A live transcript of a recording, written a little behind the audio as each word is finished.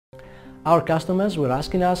Our customers were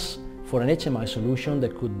asking us for an HMI solution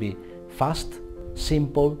that could be fast,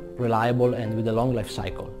 simple, reliable and with a long life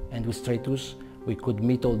cycle. And with Stratus we could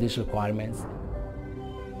meet all these requirements.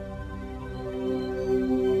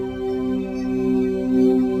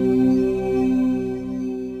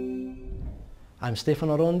 I'm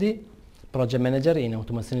Stefano Rondi, Project Manager in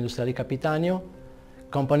Automazioni Industriali Capitanio,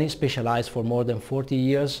 company specialized for more than 40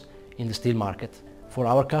 years in the steel market. For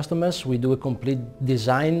our customers we do a complete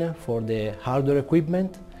design for the hardware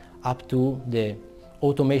equipment up to the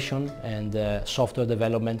automation and software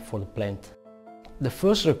development for the plant. The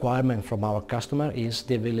first requirement from our customer is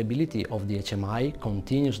the availability of the HMI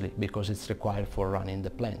continuously because it's required for running the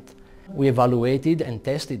plant. We evaluated and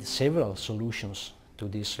tested several solutions to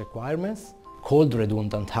these requirements called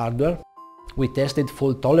redundant hardware. We tested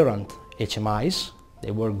fault-tolerant HMIs.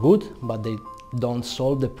 They were good, but they don't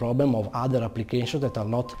solve the problem of other applications that are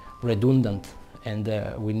not redundant, and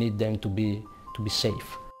we need them to be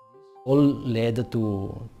safe. All led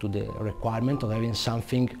to the requirement of having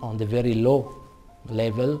something on the very low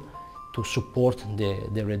level to support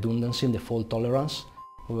the redundancy and the fault tolerance.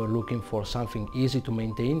 We were looking for something easy to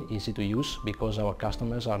maintain, easy to use, because our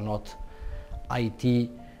customers are not IT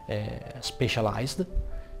specialized.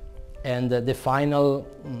 And the final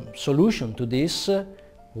solution to this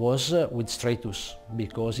was with Stratus,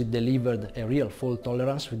 because it delivered a real fault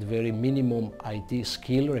tolerance with very minimum IT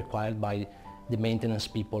skill required by the maintenance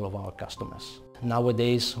people of our customers.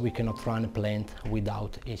 Nowadays we cannot run a plant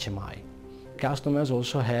without HMI. Customers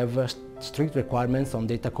also have strict requirements on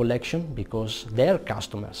data collection because their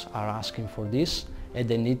customers are asking for this, and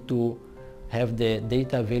they need to have the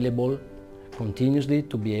data available continuously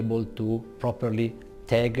to be able to properly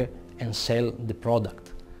tag and sell the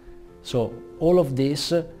product. So all of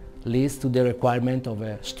this leads to the requirement of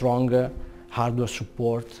a stronger hardware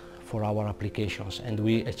support for our applications, and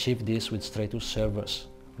we achieve this with Stratus servers,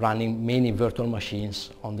 running many virtual machines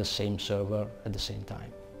on the same server at the same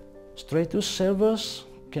time. Stratus servers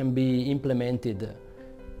can be implemented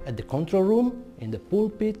at the control room, in the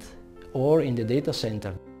pulpit or in the data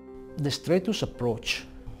center. The Stratus approach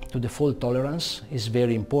to the fault tolerance is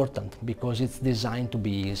very important because it's designed to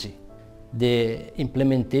be easy. The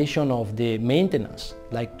implementation of the maintenance,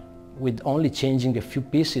 like with only changing a few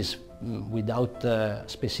pieces without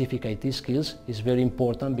specific IT skills, is very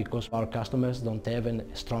important because our customers don't have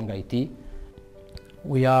a strong IT.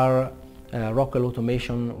 We are Rockwell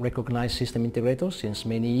Automation recognized system integrator since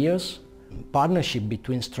many years. Partnership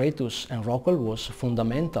between Stratus and Rockwell was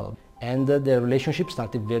fundamental, and the relationship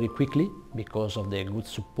started very quickly because of the good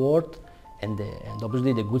support and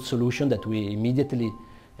obviously the good solution that we immediately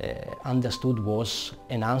understood was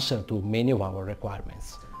an answer to many of our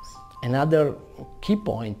requirements. Another key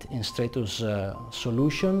point in Stratus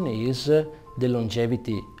solution is the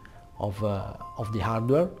longevity of the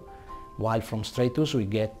hardware. While from Stratus we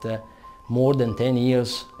get more than 10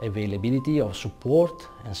 years availability of support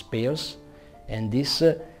and spares, and this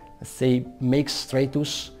makes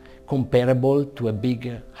Stratus comparable to a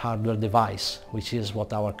big hardware device, which is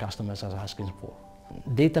what our customers are asking for.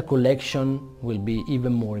 Data collection will be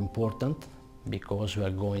even more important because we are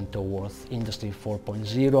going towards Industry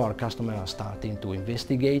 4.0. Our customers are starting to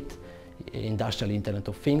investigate industrial Internet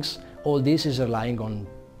of Things. All this is relying on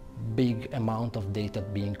big amount of data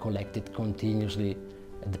being collected continuously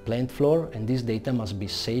at the plant floor, and this data must be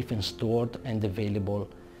safe and stored and available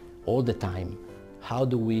all the time. How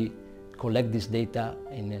do we collect this data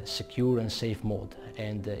in a secure and safe mode?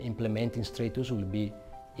 And implementing Stratus will be,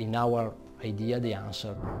 in our idea, the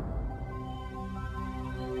answer.